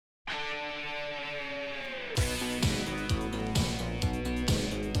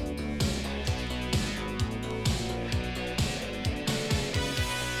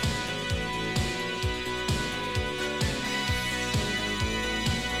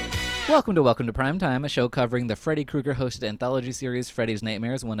Welcome to Primetime, a show covering the Freddy Krueger hosted anthology series Freddy's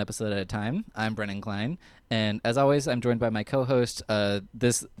Nightmares, one episode at a time. I'm Brennan Klein, and as always, I'm joined by my co-host,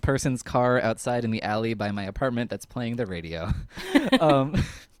 this person's car outside in the alley by my apartment that's playing the radio.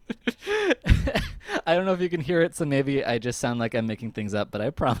 I don't know if you can hear it, so maybe I just sound like I'm making things up, but I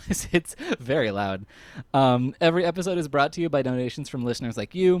promise it's very loud. Every episode is brought to you by donations from listeners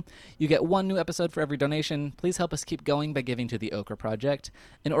like you. You get one new episode for every donation. Please help us keep going by giving to the Okra Project,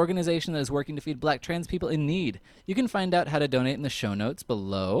 an organization that is working to feed Black trans people in need. You can find out how to donate in the show notes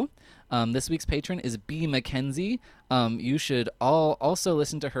below. This week's patron is B. Mackenzie. You should all also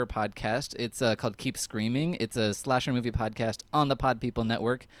listen to her podcast. It's called Keep Screaming. It's a slasher movie podcast on the Pod People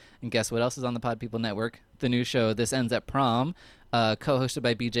Network. And guess what else is on the Pod People Network? The new show, This Ends at Prom, co-hosted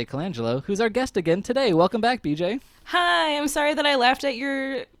by BJ Colangelo, who's our guest again today. Welcome back, BJ. Hi, I'm sorry that I laughed at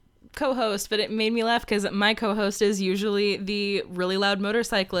your co-host, but it made me laugh because my co-host is usually the really loud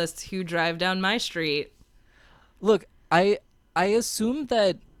motorcyclists who drive down my street. Look, I assume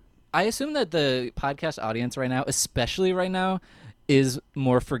that the podcast audience right now, especially right now, is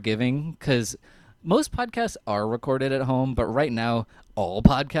more forgiving because most podcasts are recorded at home, but right now all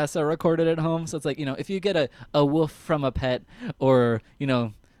podcasts are recorded at home. So it's like, if you get a wolf from a pet or,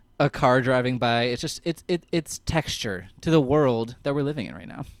 a car driving by, it's just it's texture to the world that we're living in right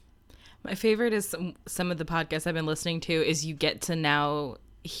now. My favorite is some of the podcasts I've been listening to is you get to now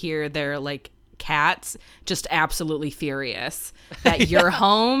hear their cats just absolutely furious that you're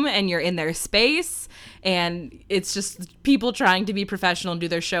home and you're in their space, and it's just people trying to be professional and do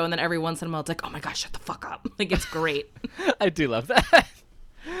their show, and then every once in a while it's like, oh my gosh, shut the fuck up. It's great. I do love that.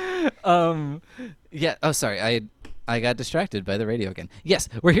 Yeah. Oh, sorry. I got distracted by the radio again. Yes,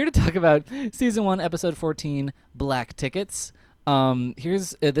 we're here to talk about season 1, episode 14, Black Tickets.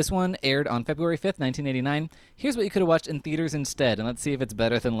 Here's this one aired on February 5th, 1989. Here's what you could have watched in theaters instead, and let's see if it's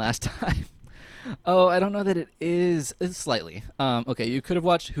better than last time. Oh, I don't know that it is. It's slightly. Okay, you could have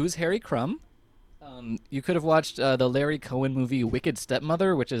watched Who's Harry Crumb? You could have watched the Larry Cohen movie Wicked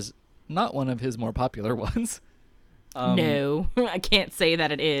Stepmother, which is not one of his more popular ones. No, I can't say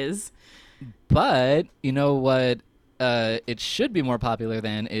that it is. But you know what it should be more popular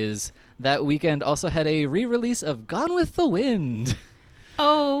than is that weekend also had a re-release of Gone with the Wind.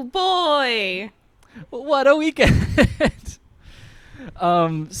 Oh, boy. What a weekend.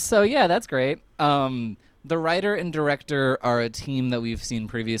 So yeah, that's great. The writer and director are a team that we've seen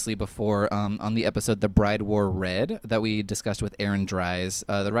previously before on the episode The Bride Wore Red that we discussed with Aaron Dries.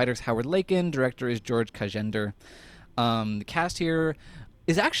 The writer's Howard Lakin, director is George Kajender. The cast here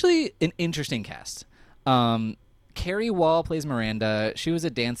is actually an interesting cast. Carrie Wall plays Miranda. She was a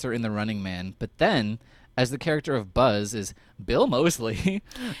dancer in The Running Man, but then as the character of Buzz is Bill Moseley.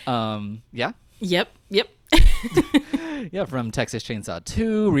 Yeah? Yep. Yeah, from Texas Chainsaw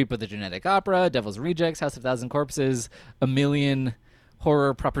 2, Reaper the Genetic Opera, Devil's Rejects, House of Thousand Corpses, a million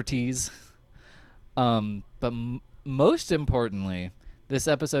horror properties. But most importantly, this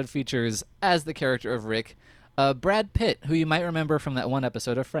episode features, as the character of Rick, Brad Pitt, who you might remember from that one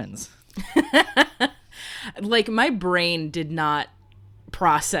episode of Friends. My brain did not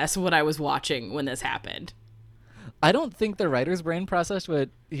process what I was watching when this happened. I don't think the writer's brain processed what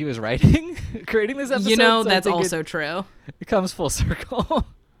he was writing, creating this episode. So that's also true. It comes full circle.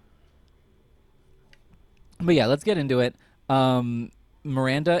 But yeah, let's get into it.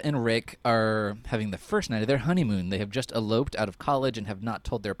 Miranda and Rick are having the first night of their honeymoon. They have just eloped out of college and have not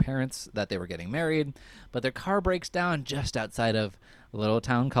told their parents that they were getting married, but their car breaks down just outside of a little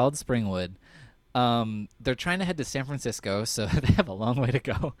town called Springwood. They're trying to head to San Francisco, so they have a long way to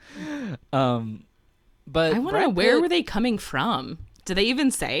go. But I want to know, where were they coming from? Did they even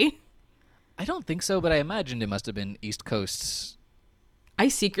say? I don't think so, but I imagined it must have been East Coast. I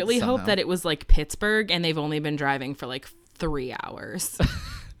secretly hope that it was Pittsburgh and they've only been driving for 3 hours.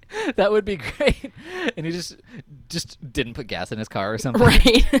 That would be great. And he just didn't put gas in his car or something.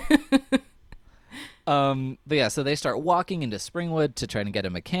 Right. But yeah, so they start walking into Springwood to try to get a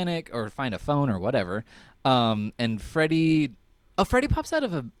mechanic or find a phone or whatever. And Freddy pops out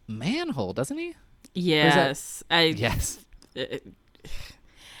of a manhole, doesn't he? Yes. Yes.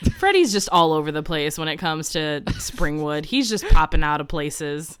 Freddy's just all over the place when it comes to Springwood. He's just popping out of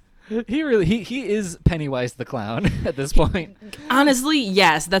places. He is Pennywise the Clown at this point. Honestly,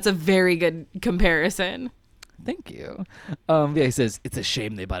 yes, that's a very good comparison. Thank you. Yeah, he says, it's a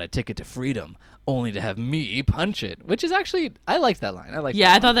shame they bought a ticket to freedom only to have me punch it, which is actually, I liked that line.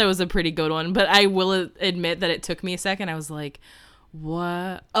 I thought that was a pretty good one, but I will admit that it took me a second. I was like,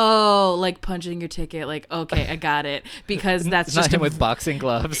 What? Oh, like punching your ticket. Like, okay, I got it. Because that's It's just not him with boxing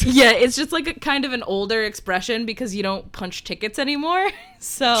gloves. yeah, it's just like a kind of an older expression because you don't punch tickets anymore.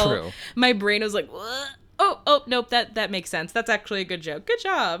 So True. my brain was like, what? Oh, nope, that makes sense. That's actually a good joke. Good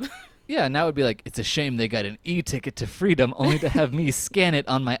job. Yeah, now it'd be like, it's a shame they got an e-ticket to freedom only to have me scan it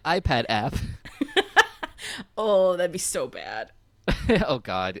on my iPad app. Oh, that'd be so bad. Oh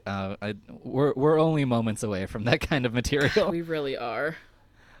God, we're only moments away from that kind of material. We really are.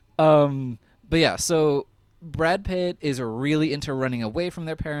 But yeah, so Brad Pitt is really into running away from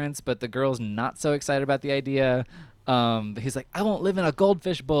their parents, but the girl's not so excited about the idea. He's like, I won't live in a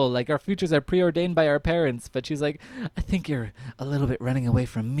goldfish bowl. Like, our futures are preordained by our parents. But she's like, I think you're a little bit running away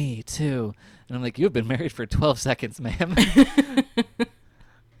from me too. And I'm like, you've been married for 12 seconds, ma'am.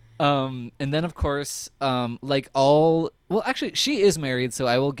 And then of course, actually she is married, so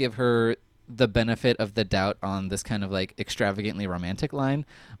I will give her the benefit of the doubt on this kind of like extravagantly romantic line,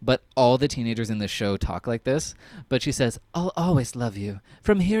 but all the teenagers in the show talk like this. But she says, I'll always love you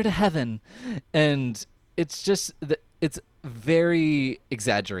from here to heaven. And it's just, it's very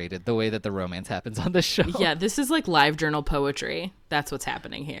exaggerated the way that the romance happens on this show. Yeah, this is like live journal poetry. That's what's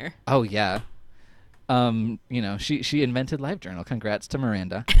happening here. Oh yeah. She invented LiveJournal. Congrats to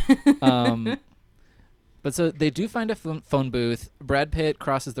Miranda. But so they do find a phone booth. Brad Pitt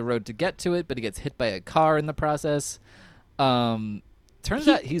crosses the road to get to it, but he gets hit by a car in the process. Turns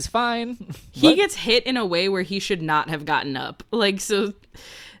out he's fine. He gets hit in a way where he should not have gotten up. Like, so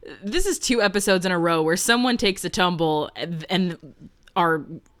this is 2 episodes in a row where someone takes a tumble and are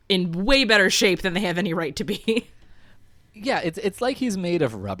in way better shape than they have any right to be. Yeah, it's like he's made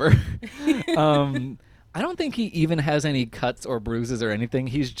of rubber. I don't think he even has any cuts or bruises or anything.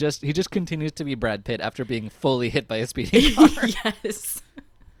 He just continues to be Brad Pitt after being fully hit by a speeding car. Yes.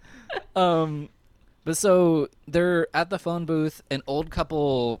 But so they're at the phone booth. An old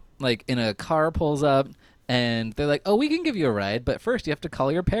couple, like, in a car pulls up, and they're like, "Oh, we can give you a ride, but first you have to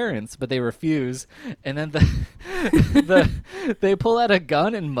call your parents." But they refuse, and then they pull out a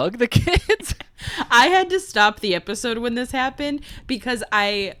gun and mug the kids. I had to stop the episode when this happened because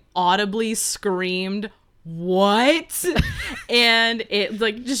I audibly screamed, "What?" And it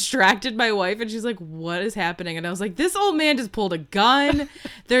like distracted my wife, and she's like, "What is happening?" And I was like, "This old man just pulled a gun.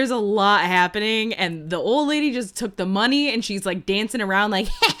 There's a lot happening." And the old lady just took the money, and she's like dancing around like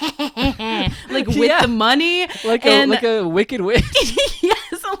like with the money, like a wicked witch.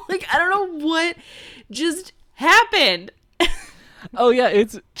 Yes, I'm like, I don't know what just happened. Oh yeah,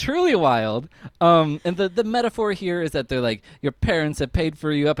 it's truly wild. And the metaphor here is that they're like, your parents have paid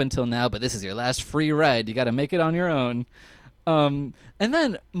for you up until now, but this is your last free ride. You got to make it on your own. And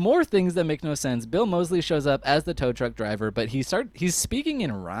then more things that make no sense. Bill Moseley shows up as the tow truck driver, but he's speaking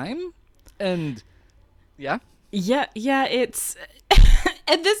in rhyme, and yeah. It's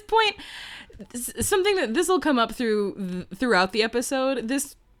at this point something that this will come up throughout the episode.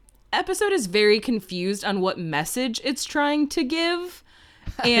 This episode is very confused on what message it's trying to give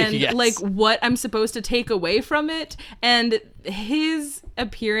and yes. like what I'm supposed to take away from it, and his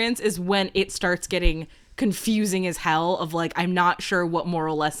appearance is when it starts getting confusing as hell of like, I'm not sure what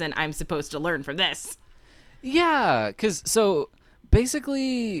moral lesson I'm supposed to learn from this. Yeah, because so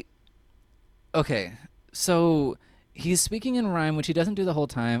basically, okay, so he's speaking in rhyme, which he doesn't do the whole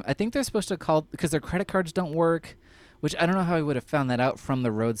time. I think they're supposed to call, because their credit cards don't work, which I don't know how I would have found that out from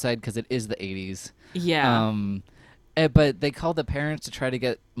the roadside because it is the 80s. Yeah. But they call the parents to try to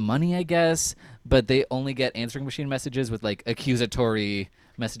get money, I guess, but they only get answering machine messages with like accusatory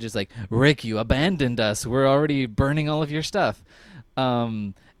messages like, Rick, you abandoned us. We're already burning all of your stuff.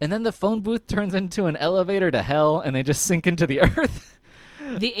 And then the phone booth turns into an elevator to hell, and they just sink into the earth.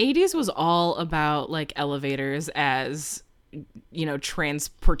 The 80s was all about like elevators as, you know,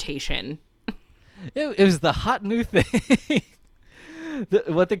 transportation. It was the hot new thing.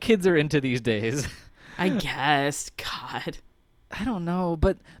 What the kids are into these days. I guess. God. I don't know,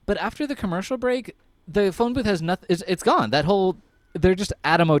 but after the commercial break, the phone booth has nothing. It's gone. They're just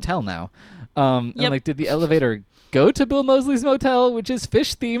at a motel now. And like, did the elevator go to Bill Moseley's motel, which is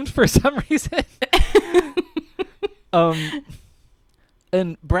fish themed for some reason?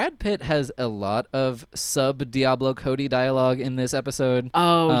 And Brad Pitt has a lot of sub Diablo Cody dialogue in this episode.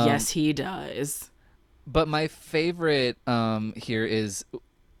 Oh, yes, he does. But my favorite here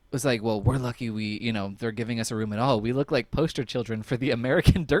was like, well, we're lucky they're giving us a room at all. We look like poster children for the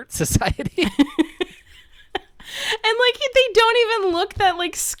American Dirt Society. And like, they don't even look that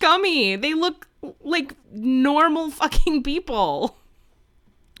like scummy. They look like normal fucking people.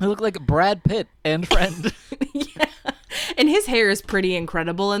 They look like Brad Pitt and friend. Yeah. And his hair is pretty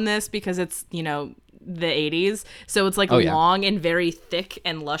incredible in this because it's, you know, the 80s. So it's like long and very thick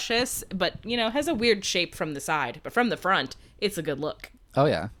and luscious, but, you know, has a weird shape from the side. But from the front, it's a good look. Oh,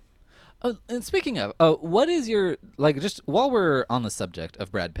 yeah. Oh, and speaking of, what is your, like, just while we're on the subject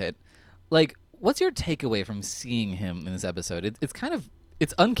of Brad Pitt, like, what's your takeaway from seeing him in this episode? It's kind of,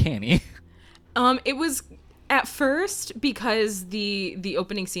 it's uncanny. It was at first, because the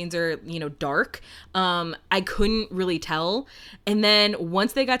opening scenes are, you know, dark, I couldn't really tell. And then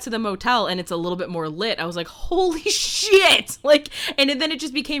once they got to the motel and it's a little bit more lit, I was like, holy shit. Like, and then it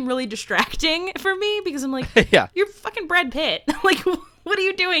just became really distracting for me because I'm like, yeah, you're fucking Brad Pitt. Like, what are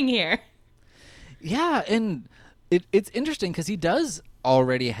you doing here? Yeah, and it's interesting because he does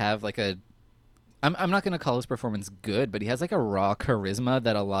already have like a, I'm not going to call his performance good, but he has like a raw charisma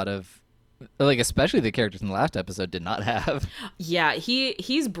that a lot of, like, especially the characters in the last episode did not have. Yeah,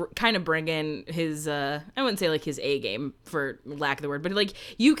 he's kind of bringing his, I wouldn't say like his A game for lack of the word, but like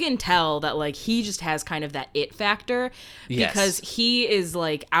you can tell that like he just has kind of that it factor because he is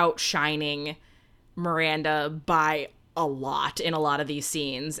like outshining Miranda by a lot in a lot of these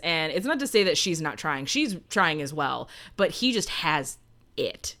scenes. And it's not to say that she's not trying. She's trying as well, but he just has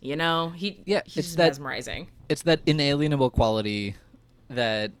it, you know? He's just mesmerizing. It's that inalienable quality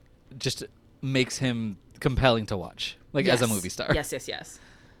that just makes him compelling to watch, like, as a movie star. Yes.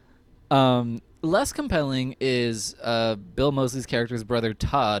 Less compelling is Bill Moseley's character's brother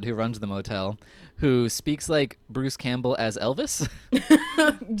Todd, who runs the motel, who speaks like Bruce Campbell as Elvis.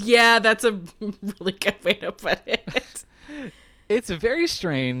 Yeah, that's a really good way to put it. It's very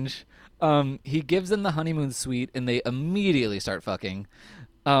strange. He gives them the honeymoon suite, and they immediately start fucking.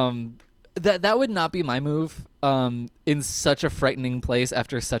 That would not be my move in such a frightening place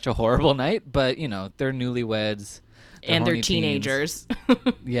after such a horrible night. But, you know, they're newlyweds. And they're teenagers.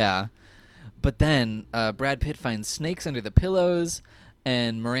 Yeah. But then Brad Pitt finds snakes under the pillows,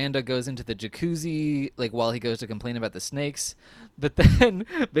 and Miranda goes into the jacuzzi, like, while he goes to complain about the snakes. But then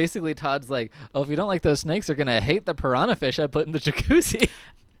basically Todd's like, oh, if you don't like those snakes, you're going to hate the piranha fish I put in the jacuzzi.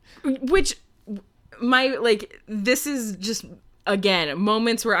 Which, this is just, again,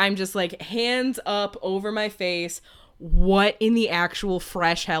 moments where I'm just like, hands up over my face. What in the actual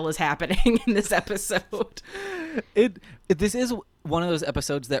fresh hell is happening in this episode? This is one of those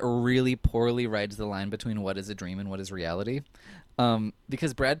episodes that really poorly rides the line between what is a dream and what is reality.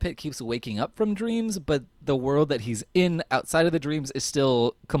 Because Brad Pitt keeps waking up from dreams, but the world that he's in outside of the dreams is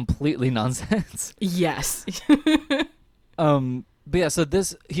still completely nonsense. Yes. But yeah, so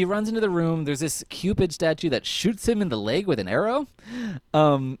he runs into the room. There's this Cupid statue that shoots him in the leg with an arrow.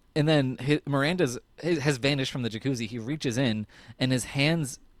 And then Miranda's has vanished from the jacuzzi. He reaches in, and his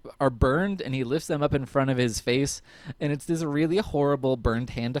hands are burned, and he lifts them up in front of his face. And it's this really horrible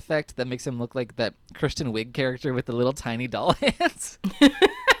burned hand effect that makes him look like that Kristen Wiig character with the little tiny doll hands. Yeah,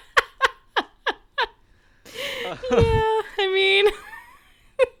 I mean...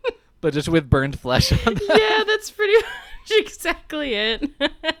 but just with burned flesh on them. Yeah, that's pretty much exactly it.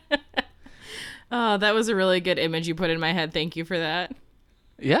 Oh, that was a really good image you put in my head. Thank you for that.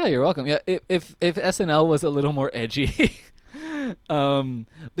 Yeah, you're welcome. Yeah, if SNL was a little more edgy. But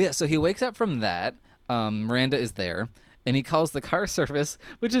yeah, so he wakes up from that. Miranda is there, and he calls the car service,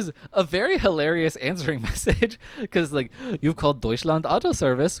 which is a very hilarious answering message, because, like, you've called Deutschland Auto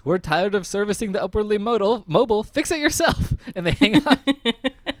Service. We're tired of servicing the upwardly mobile. Fix it yourself. And they hang up.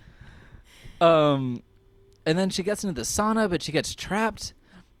 And then she gets into the sauna, but she gets trapped.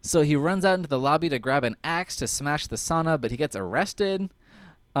 So he runs out into the lobby to grab an axe to smash the sauna, but he gets arrested.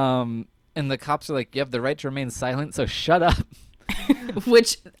 And the cops are like, you have the right to remain silent, so shut up.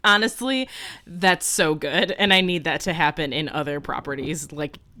 Which, honestly, that's so good. And I need that to happen in other properties,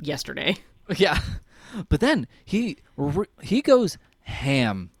 like yesterday. Yeah. But then he goes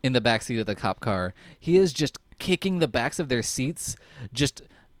ham in the backseat of the cop car. He is just kicking the backs of their seats just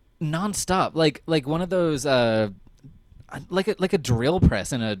nonstop. Like one of those... like a drill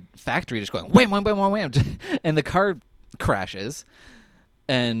press in a factory, just going wham, wham, wham, wham, wham. And the car crashes.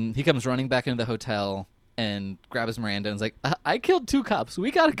 And he comes running back into the hotel and grabs Miranda and is like, I killed 2 cops.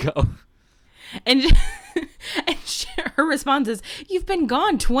 We gotta go. And her response is, you've been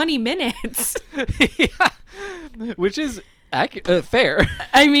gone 20 minutes. Yeah. Which is fair.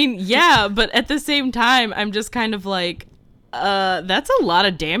 I mean, yeah, but at the same time, I'm just kind of like, that's a lot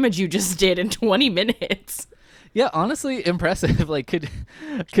of damage you just did in 20 minutes. Yeah, honestly, impressive. Like,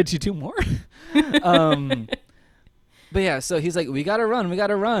 could you do more? But yeah, so he's like, we gotta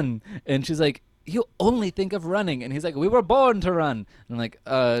run. And she's like, you only think of running. And he's like, we were born to run. And I'm like,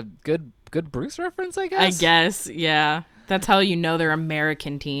 good Bruce reference, I guess? I guess, yeah. That's how you know they're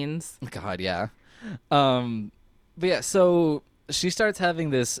American teens. God, yeah. But yeah, so she starts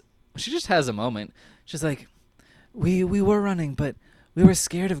having this she just has a moment. She's like, we were running, but we were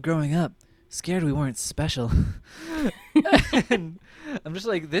scared of growing up. Scared we weren't special. And I'm just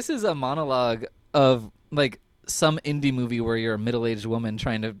like, this is a monologue of like some indie movie where you're a middle-aged woman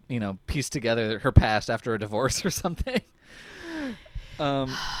trying to, piece together her past after a divorce or something.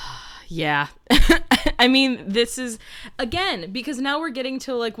 Yeah. I mean, this is, again, because now we're getting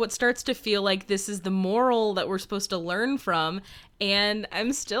to like what starts to feel like this is the moral that we're supposed to learn from, and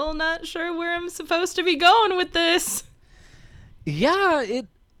I'm still not sure where I'm supposed to be going with this. Yeah,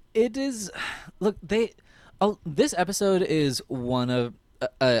 it is. Look, this episode is one of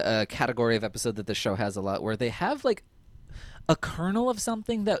a category of episode that the show has a lot, where they have like a kernel of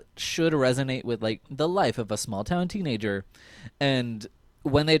something that should resonate with like the life of a small town teenager, and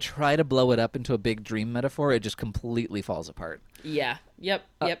when they try to blow it up into a big dream metaphor, it just completely falls apart. Yeah. Yep.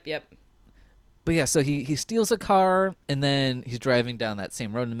 But yeah, so he steals a car, and then he's driving down that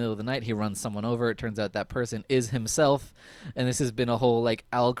same road in the middle of the night. He runs someone over. It turns out that person is himself, and this has been a whole like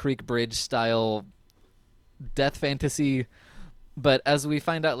Owl Creek Bridge style death fantasy. But as we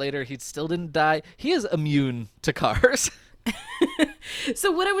find out later, he still didn't die. He is immune to cars.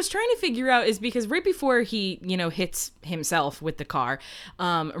 So what I was trying to figure out is because right before he, hits himself with the car,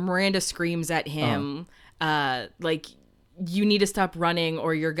 Miranda screams at him, like, you need to stop running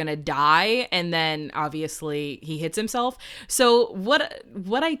or you're gonna die. And then obviously he hits himself. So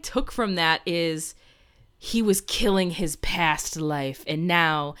what I took from that is he was killing his past life, and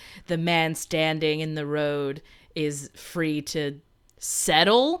now the man standing in the road is free to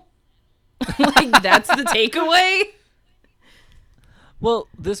settle. Like, that's the takeaway. Well,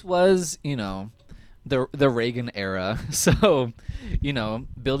 this was, the Reagan era. So,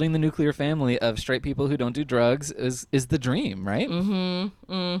 building the nuclear family of straight people who don't do drugs is the dream, right?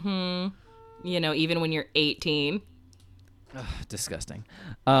 Mm-hmm. Mm-hmm. Even when you're 18. Ugh, disgusting.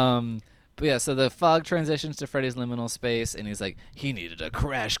 But yeah, so the fog transitions to Freddy's liminal space, and he's like, he needed a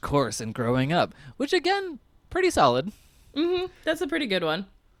crash course in growing up, which again, pretty solid. Mm-hmm. That's a pretty good one.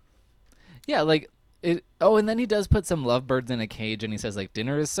 Yeah, like it. Oh, and then he does put some lovebirds in a cage, and he says like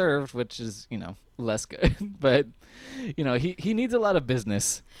dinner is served, which is less good, but he needs a lot of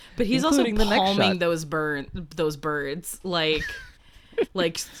business. But he's also palming those birds like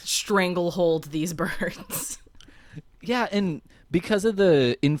like stranglehold these birds. Yeah, and because of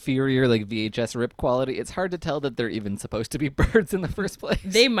the inferior like VHS rip quality, it's hard to tell that they're even supposed to be birds in the first place.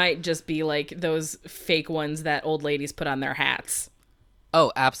 They might just be like those fake ones that old ladies put on their hats.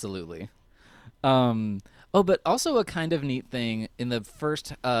 Oh, absolutely. But also a kind of neat thing in the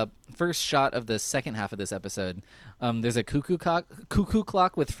first shot of the second half of this episode, there's a cuckoo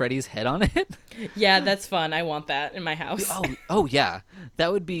clock with Freddy's head on it. Yeah, that's fun. I want that in my house. Oh yeah,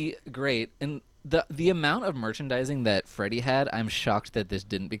 that would be great. And the amount of merchandising that Freddy had, I'm shocked that this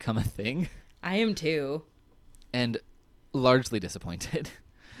didn't become a thing. I am too. And largely disappointed.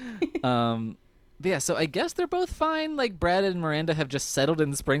 But yeah, so I guess they're both fine. Like, Brad and Miranda have just settled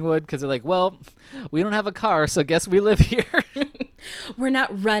in Springwood because they're like, well, we don't have a car, so guess we live here. We're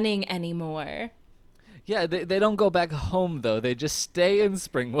not running anymore. Yeah, they don't go back home, though. They just stay in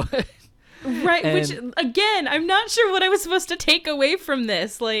Springwood. Right, which, again, I'm not sure what I was supposed to take away from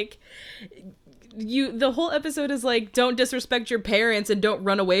this. Like, the whole episode is like, don't disrespect your parents and don't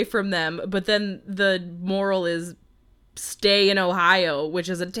run away from them. But then the moral is stay in Ohio, which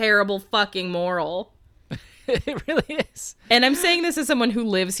is a terrible fucking moral. It really is. And I'm saying this as someone who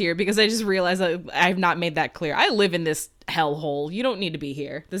lives here because I just realized that I have not made that clear. I live in this hellhole. You don't need to be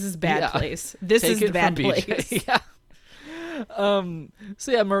here. This is a bad place. This is the bad place. Yeah.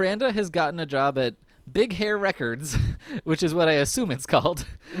 So yeah, Miranda has gotten a job at Big Hair Records, which is what I assume it's called.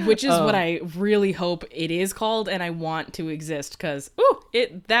 Which is what I really hope it is called, and I want to exist because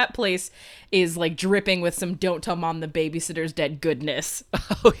that place is like dripping with some "Don't Tell Mom the Babysitter's Dead" goodness.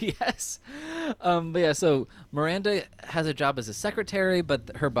 Oh yes. But yeah, so Miranda has a job as a secretary,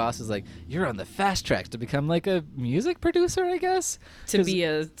 but her boss is like, "You're on the fast track to become like a music producer, I guess." To be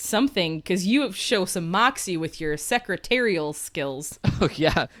a something, because you show some moxie with your secretarial skills. Oh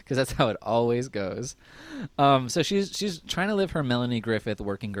yeah, because that's how it always goes. So she's trying to live her Melanie Griffith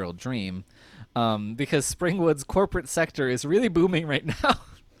working girl dream, because Springwood's corporate sector is really booming right now.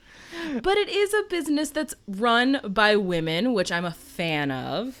 But it is a business that's run by women, which I'm a fan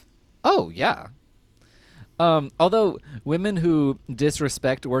of. Oh, yeah. Although women who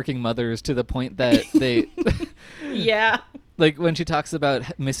disrespect working mothers to the point that they... Yeah. Like, when she talks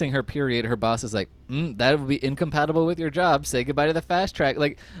about missing her period, her boss is like, that would be incompatible with your job. Say goodbye to the fast track.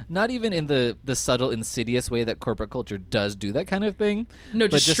 Like, not even in the subtle, insidious way that corporate culture does do that kind of thing. No,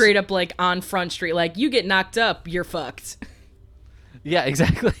 just straight up, like, on Front Street. Like, you get knocked up, you're fucked. Yeah,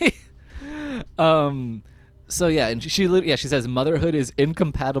 exactly. um, so yeah, and she says motherhood is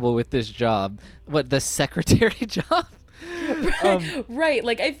incompatible with this job. What, the secretary job? Right.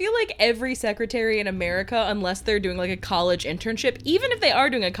 Like, I feel like every secretary in America, unless they're doing like a college internship, even if they are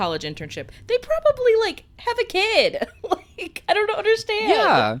doing a college internship, they probably like have a kid. Like, I don't understand.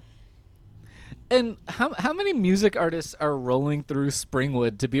 Yeah. And how many music artists are rolling through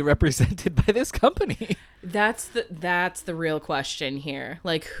Springwood to be represented by this company? That's the real question here.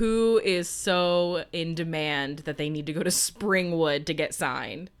 Like, who is so in demand that they need to go to Springwood to get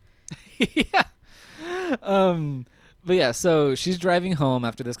signed? Yeah. But yeah, so she's driving home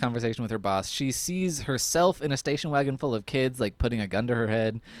after this conversation with her boss. She sees herself in a station wagon full of kids, like putting a gun to her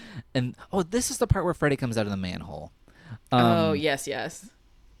head. And this is the part where Freddie comes out of the manhole. Oh, yes.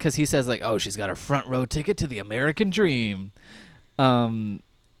 Because he says, like, oh, she's got a front row ticket to the American dream.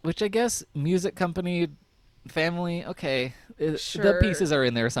 Which I guess music company, family, okay. Sure. The pieces are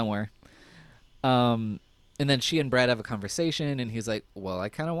in there somewhere. And then she and Brad have a conversation, and he's like, well, I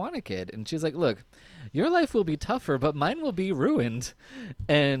kind of want a kid. And she's like, look, your life will be tougher, but mine will be ruined.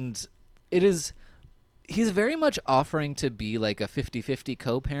 And he's very much offering to be like a 50-50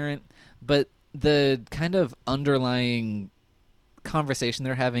 co-parent, but the kind of underlying conversation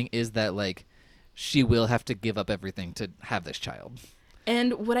they're having is that, like, she will have to give up everything to have this child.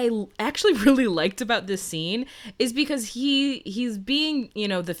 And what I actually really liked about this scene is because he's being, the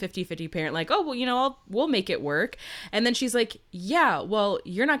 50-50 parent, like, oh, well, we'll make it work. And then she's like, yeah, well,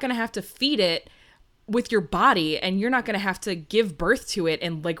 you're not going to have to feed it with your body, and you're not going to have to give birth to it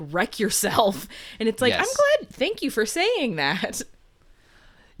and like wreck yourself. And it's like, yes. I'm glad. Thank you for saying that.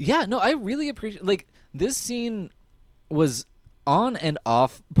 Yeah, no, I really appreciate, like, this scene was on and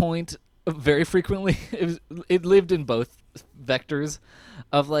off point very frequently. It lived in both vectors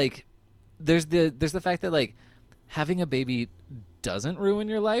of, like, there's the fact that, like, having a baby doesn't ruin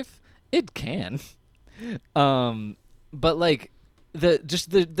your life. It can. But, like,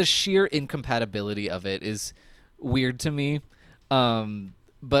 the sheer incompatibility of it is weird to me.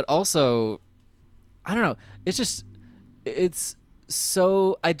 But also, I don't know. It's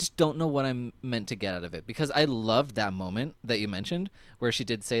so, I just don't know what I'm meant to get out of it, because I loved that moment that you mentioned where she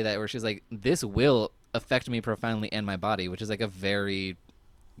did say that, where she's like, this will affect me profoundly and my body, which is like a very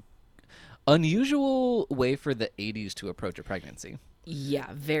unusual way for the 80s to approach a pregnancy. Yeah,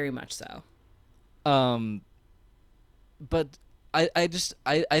 very much so. But I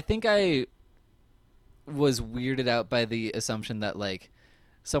think I was weirded out by the assumption that, like,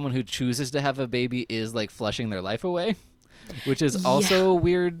 someone who chooses to have a baby is like flushing their life away, which is also a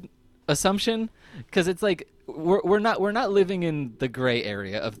weird assumption, because it's like we're not living in the gray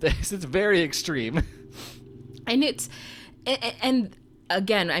area of this. It's very extreme. And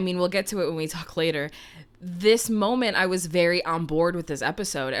again, I mean, we'll get to it when we talk later. This moment, I was very on board with this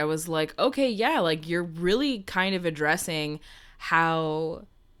episode. I was like, okay, yeah, like, you're really kind of addressing how,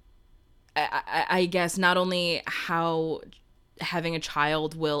 I guess, not only how having a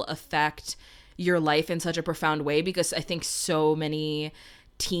child will affect your life in such a profound way, because I think so many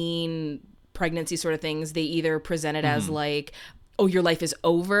teen pregnancy sort of things, they either present it as like, oh, your life is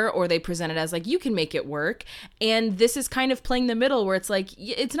over, or they present it as like, you can make it work. And this is kind of playing the middle, where it's like,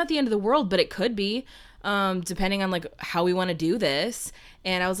 it's not the end of the world, but it could be, depending on like how we want to do this.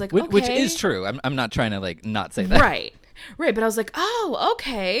 And I was like, okay. Which is true. I'm not trying to like not say that. Right. But I was like, oh,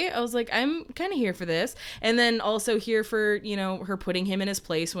 okay. I was like, I'm kind of here for this. And then also here for, her putting him in his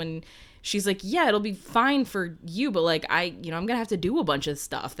place when she's like, yeah, it'll be fine for you, but like, I'm going to have to do a bunch of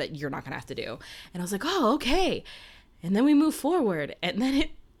stuff that you're not going to have to do. And I was like, oh, okay. And then we move forward, and then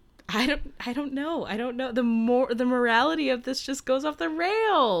I don't know. The morality of this just goes off the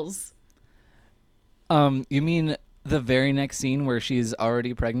rails. You mean the very next scene where she's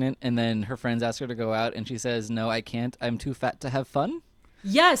already pregnant, and then her friends ask her to go out, and she says, no, I can't. I'm too fat to have fun?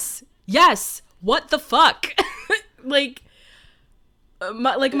 Yes. What the fuck? Like,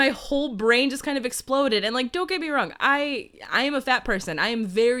 my whole brain just kind of exploded. And like, don't get me wrong, I am a fat person. I am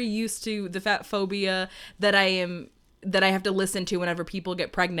very used to the fat phobia that I have to listen to whenever people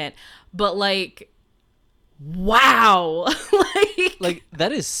get pregnant. But like, wow. like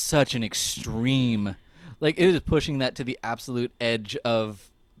that is such an extreme, like, it is pushing that to the absolute edge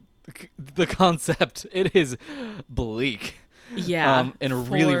of the concept. It is bleak. Yeah. And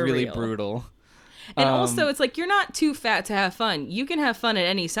really, really brutal. And also, it's like, you're not too fat to have fun. You can have fun at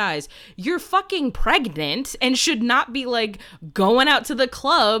any size. You're fucking pregnant and should not be, like, going out to the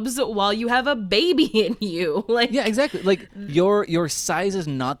clubs while you have a baby in you. Like, yeah, exactly. Like, your size is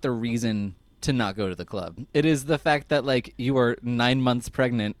not the reason to not go to the club. It is the fact that, like, you are 9 months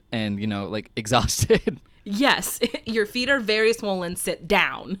pregnant and, like, exhausted. Yes. Your feet are very swollen. Sit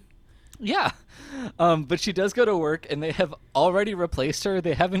down. Yeah. But she does go to work, and they have already replaced her.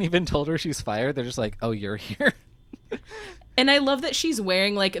 They haven't even told her she's fired. They're just like, oh, you're here. And I love that she's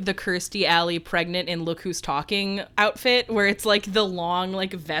wearing like the Kirstie Alley pregnant in Look Who's Talking outfit, where it's like the long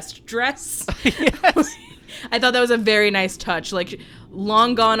like vest dress. Yes. I thought that was a very nice touch. Like,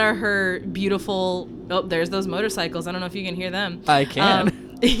 long gone are her beautiful. Oh, there's those motorcycles. I don't know if you can hear them. I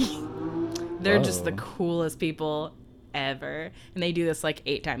can. They're just the Oh. coolest people ever, and they do this like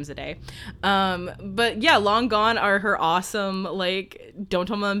 8 times a day. But yeah, long gone are her awesome like Don't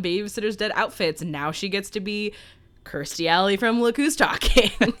Tell Mom Babysitter's Dead outfits. Now she gets to be Kirstie Alley from Look Who's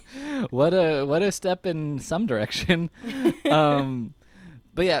Talking. What a step in some direction.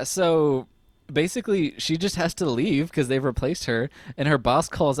 But yeah, so basically she just has to leave because they've replaced her, and her boss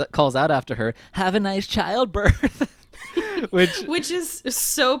calls out after her, "Have a nice childbirth." Which is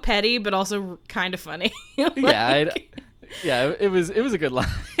so petty, but also kind of funny. yeah, it was a good line.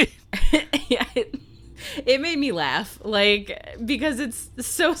 Yeah, it made me laugh, like, because it's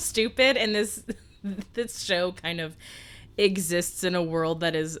so stupid, and this show kind of exists in a world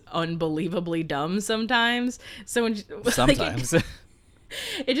that is unbelievably dumb sometimes. So when Sometimes.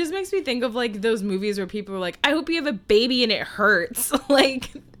 it just makes me think of like those movies where people are like, I hope you have a baby and it hurts,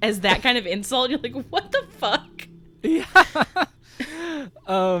 like, as that kind of insult. You're like, what the fuck? Yeah.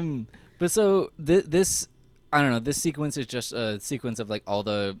 But so this, I don't know, this sequence is just a sequence of like all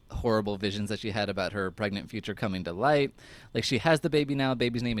the horrible visions that she had about her pregnant future coming to light. Like, she has the baby now. The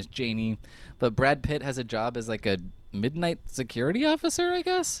baby's name is Janie, but Brad Pitt has a job as like a midnight security officer, I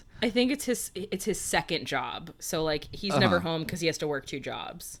guess. I think it's his second job. So like he's never home because he has to work 2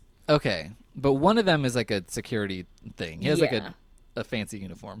 jobs. Okay, but one of them is like a security thing. He has like Yeah. a fancy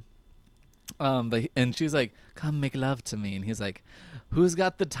uniform. And she's like, "Come make love to me," and he's like, "Who's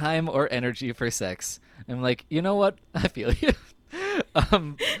got the time or energy for sex?" And I'm like, you know what? I feel you.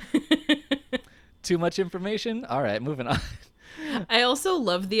 um, Too much information. All right, moving on. I also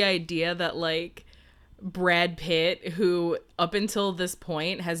love the idea that like Brad Pitt, who up until this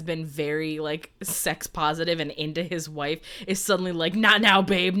point has been very like sex positive and into his wife, is suddenly like, not now,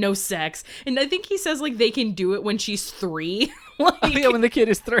 babe, no sex. And I think he says like they can do it when she's 3. Like, Oh, yeah, when the kid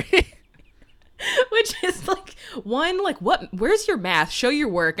is 3. which is like, one, like, what, where's your math? Show your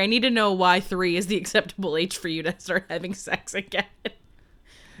work. I need to know why 3 is the acceptable age for you to start having sex again.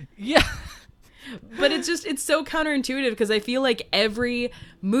 Yeah. But it's so counterintuitive, because I feel like every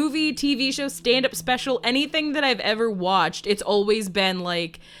movie, TV show, stand-up special, anything that I've ever watched, it's always been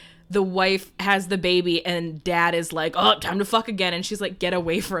like the wife has the baby and dad is like, oh, time to fuck again, and she's like, get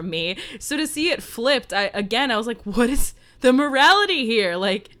away from me. So to see it flipped, I was like, what is the morality here?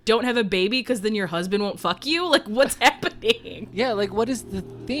 Like, don't have a baby because then your husband won't fuck you? Like, what's happening? Yeah, like, what is the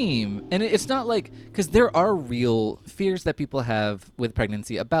theme? And it's not like, because there are real fears that people have with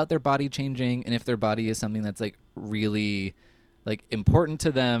pregnancy about their body changing, and if their body is something that's like really like important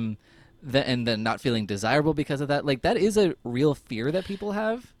to them, and then not feeling desirable because of that. Like, that is a real fear that people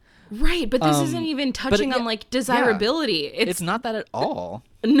have. Right, but this isn't even touching on like desirability. It's not that at all.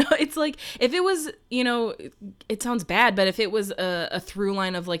 No, it's like, if it was, it sounds bad, but if it was a through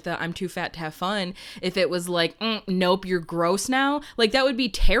line of like the I'm too fat to have fun, if it was like, nope, you're gross now, like, that would be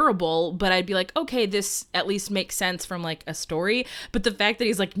terrible, but I'd be like, okay, this at least makes sense from like a story. But the fact that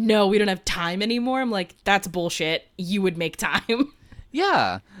he's like, no, we don't have time anymore, I'm like, that's bullshit. You would make time.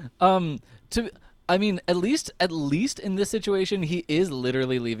 Yeah. I mean, at least in this situation, he is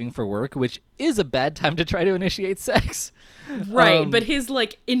literally leaving for work, which is a bad time to try to initiate sex. Right, but his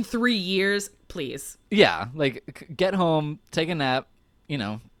like, in 3 years, please. Yeah, like, get home, take a nap,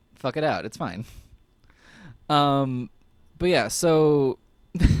 fuck it out. It's fine. But yeah, so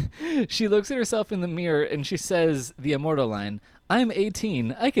she looks at herself in the mirror and she says the immortal line, "I'm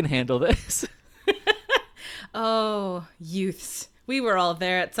 18. I can handle this." Oh, youths. We were all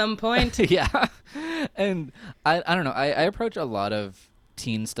there at some point. Yeah. And I don't know. I approach a lot of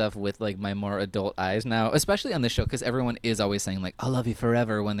teen stuff with like my more adult eyes now, especially on this show, because everyone is always saying like, "I'll love you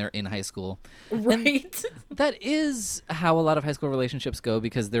forever" when they're in high school. Right. And that is how a lot of high school relationships go,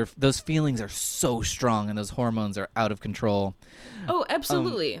 because those feelings are so strong and those hormones are out of control. Oh,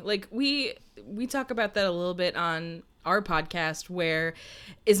 absolutely. Like we talk about that a little bit on our podcast, where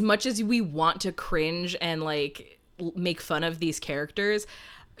as much as we want to cringe and like make fun of these characters,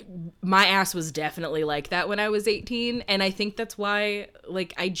 my ass was definitely like that when I was 18. And I think that's why,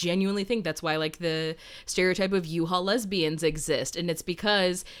 like, I genuinely think that's why, like, the stereotype of U-Haul lesbians exist. And it's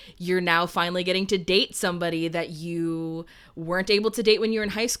because you're now finally getting to date somebody that you weren't able to date when you were in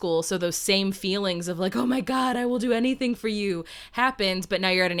high school. So those same feelings of like, oh my God, I will do anything for you happens. But now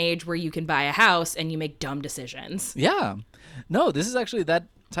you're at an age where you can buy a house and you make dumb decisions. Yeah. No, this is actually that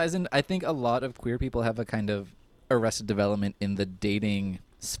ties in. I think a lot of queer people have a kind of arrested development in the dating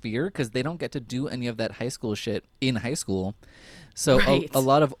sphere because they don't get to do any of that high school shit in high school. So Right. a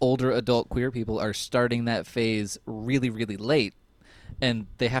lot of older adult queer people are starting that phase really, really late, and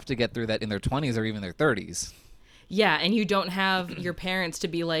they have to get through that in their 20s or even their 30s. Yeah, and you don't have your parents to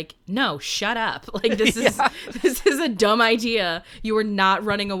be like, "No, shut up." Like this is a dumb idea. You are not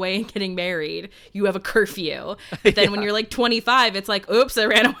running away and getting married. You have a curfew. But then when you're like 25, it's like, "Oops, I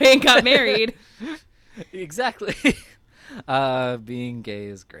ran away and got married." Exactly. Being gay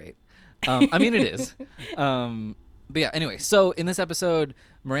is great. I mean, it is. But yeah, anyway, so in this episode,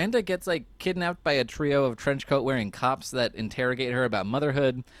 Miranda gets like kidnapped by a trio of trench coat wearing cops that interrogate her about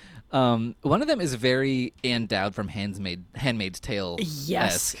motherhood. One of them is very Anne Dowd from Handmaid's Tale.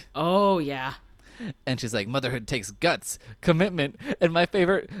 Yes. Oh, yeah. And she's like, motherhood takes guts, commitment. And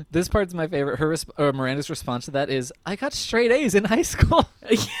this part's my favorite. Miranda's response to that is, I got straight A's in high school.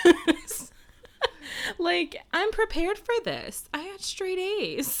 Yes. Like, I'm prepared for this. I had straight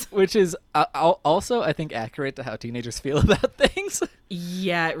A's. Which is also, I think, accurate to how teenagers feel about things.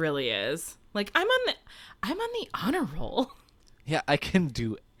 Yeah, it really is. Like, I'm on the honor roll. Yeah, I can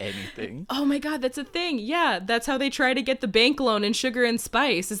do anything. Oh my God, that's a thing. Yeah, that's how they try to get the bank loan in Sugar and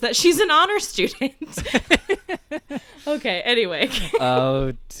Spice, is that she's an honor student. Okay, anyway.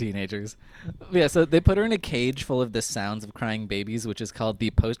 Oh, teenagers. Yeah, so they put her in a cage full of the sounds of crying babies, which is called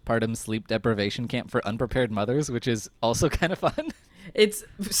the postpartum sleep deprivation camp for unprepared mothers, which is also kind of fun. It's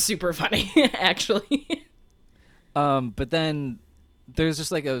super funny, actually. But then there's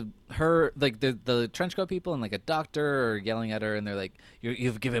just like the trench coat people and like a doctor are yelling at her, and they're like,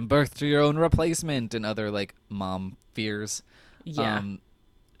 "You've given birth to your own replacement," and other like mom fears. Yeah.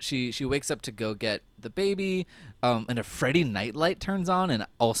 She wakes up to go get the baby, and a Freddy nightlight turns on, and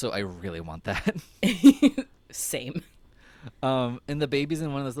also I really want that. Same. And the baby's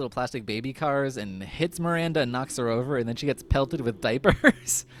in one of those little plastic baby cars and hits Miranda and knocks her over, and then she gets pelted with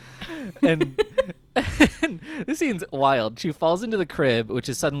diapers. and this scene's wild. She falls into the crib, which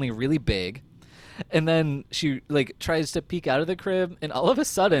is suddenly really big. And then she like tries to peek out of the crib, and all of a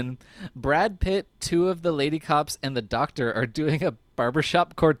sudden, Brad Pitt, two of the lady cops, and the doctor are doing a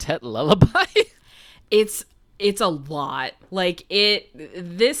barbershop quartet lullaby. It's a lot. Like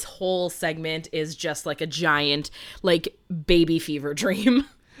this whole segment is just like a giant like baby fever dream.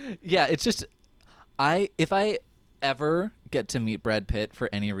 Yeah, it's just if I ever get to meet Brad Pitt for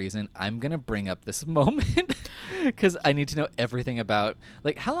any reason, I'm going to bring up this moment because I need to know everything about,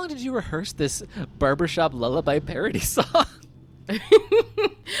 like, how long did you rehearse this barbershop lullaby parody song?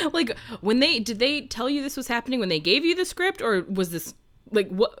 Like, did they tell you this was happening when they gave you the script, or was this like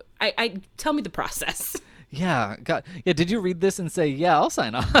what? I tell me the process. Yeah, God, yeah. Did you read this and say, yeah, I'll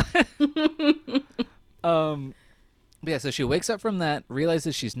sign on? Yeah, so she wakes up from that,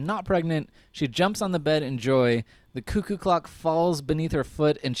 realizes she's not pregnant. She jumps on the bed in joy. The cuckoo clock falls beneath her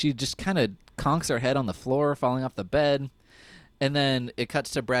foot, and she just kind of conks her head on the floor, falling off the bed. And then it cuts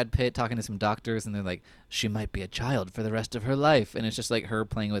to Brad Pitt talking to some doctors, and they're like, she might be a child for the rest of her life. And it's just like her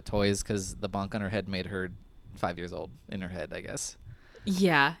playing with toys because the bonk on her head made her 5 years old in her head, I guess.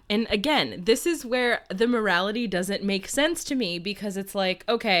 Yeah. And again, this is where the morality doesn't make sense to me, because it's like,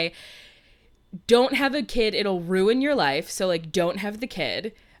 okay, don't have a kid, it'll ruin your life, so like don't have the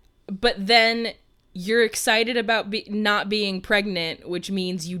kid. But then you're excited about not being pregnant, which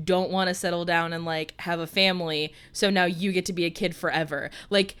means you don't want to settle down and like have a family, so now you get to be a kid forever.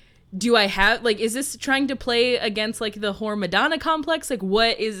 Like, is this trying to play against like the whore Madonna complex? Like,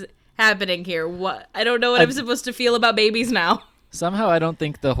 what is happening here? I don't know what I'm supposed to feel about babies now. Somehow I don't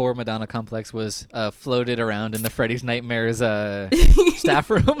think the whore Madonna complex was floated around in the Freddy's Nightmares staff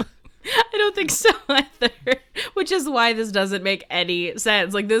room. I don't think so either, which is why this doesn't make any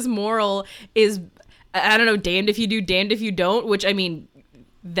sense. Like, this moral is, I don't know, damned if you do, damned if you don't, which, I mean,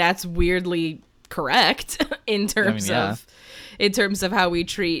 that's weirdly correct in terms of how we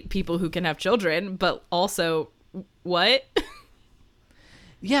treat people who can have children, but also what?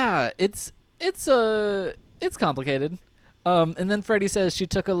 Yeah, it's complicated. And then Freddy says she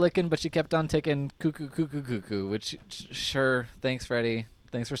took a licking, but she kept on ticking, cuckoo, cuckoo, cuckoo, which, sure, thanks, Freddy.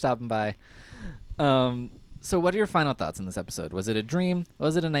 Thanks for stopping by. So what are your final thoughts on this episode? Was it a dream?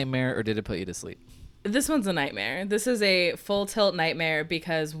 Was it a nightmare? Or did it put you to sleep? This one's a nightmare. This is a full tilt nightmare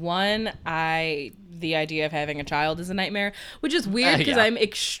because, one, the idea of having a child is a nightmare, which is weird because I'm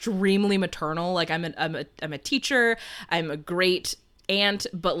extremely maternal. Like, I'm a teacher. I'm a great aunt,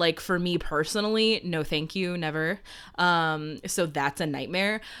 but like for me personally, no thank you, never. So that's a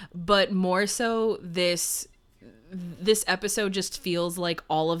nightmare. But more so this episode just feels like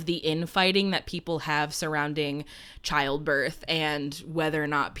all of the infighting that people have surrounding childbirth and whether or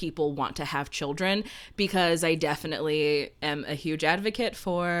not people want to have children, because I definitely am a huge advocate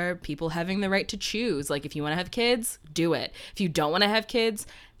for people having the right to choose. Like, if you want to have kids, do it. If you don't want to have kids,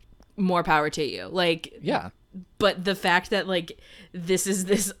 more power to you. Like, Yeah. but the fact that, like, this is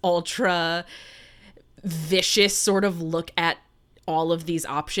this ultra vicious sort of look at all of these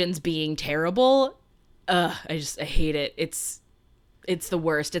options being terrible, I hate it. It's the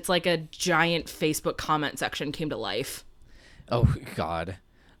worst. It's like a giant Facebook comment section came to life. Oh, God.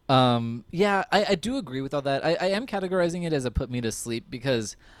 Yeah, I do agree with all that. I am categorizing it as a put me to sleep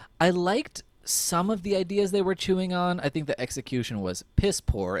because I liked some of the ideas they were chewing on. I think the execution was piss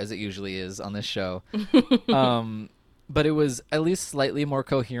poor, as it usually is on this show. But it was at least slightly more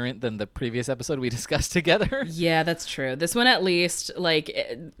coherent than the previous episode we discussed together. Yeah, that's true. This one, at least, like,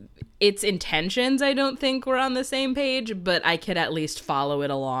 its intentions, I don't think were on the same page, but I could at least follow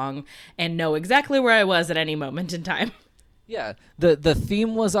it along and know exactly where I was at any moment in time. Yeah, the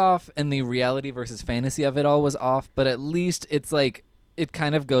theme was off and the reality versus fantasy of it all was off, but at least it's like it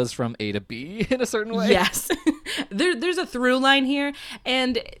kind of goes from A to B in a certain way. Yes. There's a through line here,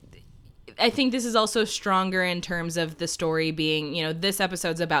 and I think this is also stronger in terms of the story being, this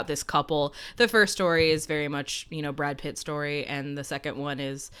episode's about this couple. The first story is very much, Brad Pitt's story, and the second one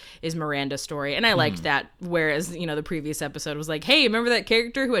is Miranda's story. And I liked that, whereas, the previous episode was like, hey, remember that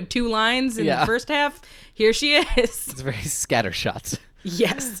character who had 2 lines in the first half? Here she is. It's very scattershot.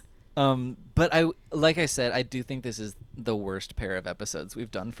 Yes. But like I said, I do think this is the worst pair of episodes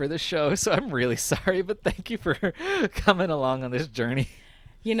we've done for this show, so I'm really sorry, but thank you for coming along on this journey.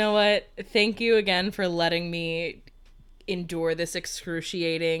 You know what? Thank you again for letting me endure this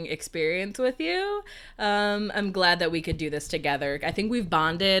excruciating experience with you. I'm glad that we could do this together. I think we've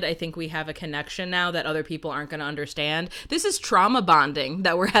bonded. I think we have a connection now that other people aren't going to understand. This is trauma bonding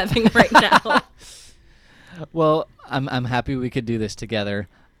that we're having right now. Well, I'm happy we could do this together.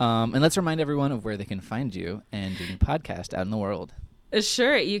 And let's remind everyone of where they can find you and your podcast out in the world.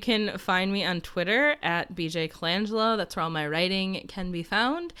 Sure. You can find me on Twitter at BJ Colangelo. That's where all my writing can be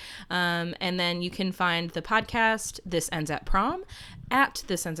found. And then you can find the podcast, This Ends at Prom, at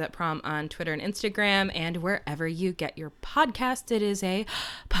This Ends at Prom on Twitter and Instagram, and wherever you get your podcast. It is a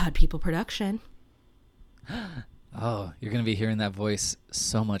Pod People production. Oh, you're going to be hearing that voice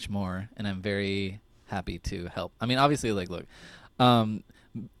so much more, and I'm very happy to help. I mean, obviously, like, look,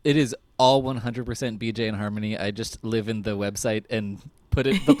 it is all 100% BJ and Harmony. I just live in the website and put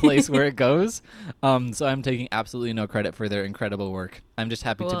it the place where it goes. So I'm taking absolutely no credit for their incredible work. I'm just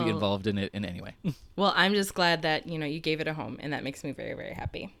happy to be involved in it in any way. Well, I'm just glad that, you gave it a home, and that makes me very, very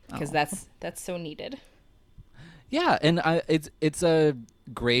happy because that's so needed. Yeah, and it's a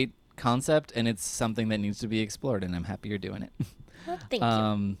great concept, and it's something that needs to be explored, and I'm happy you're doing it. Well, thank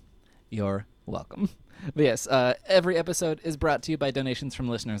you. You're welcome. But yes, every episode is brought to you by donations from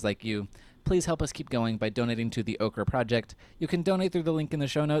listeners like you. Please help us keep going by donating to the Okra Project. You can donate through the link in the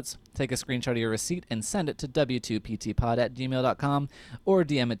show notes, take a screenshot of your receipt, and send it to w2ptpod@gmail.com or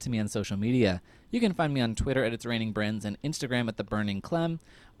DM it to me on social media. You can find me on Twitter at It's Raining Brens and Instagram at The Burning Clem.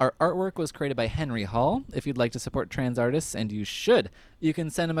 Our artwork was created by Henry Hall. If you'd like to support trans artists, and you should, you can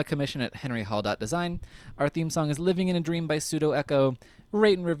send him a commission at henryhall.design. Our theme song is Living in a Dream by Pseudo Echo.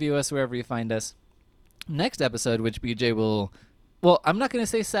 Rate and review us wherever you find us. Next episode, which BJ will... Well, I'm not going to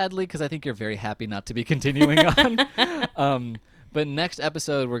say sadly because I think you're very happy not to be continuing on. But next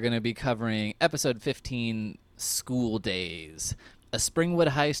episode, we're going to be covering episode 15, School Days. A Springwood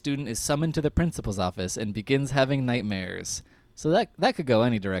High student is summoned to the principal's office and begins having nightmares. So that could go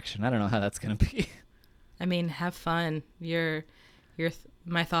any direction. I don't know how that's going to be. I mean, have fun. My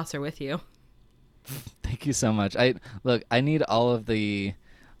thoughts are with you. Thank you so much. I need all of the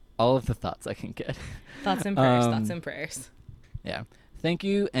thoughts I can get. Thoughts and prayers. Thoughts and prayers. Yeah. Thank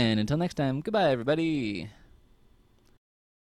you, and until next time, goodbye, everybody.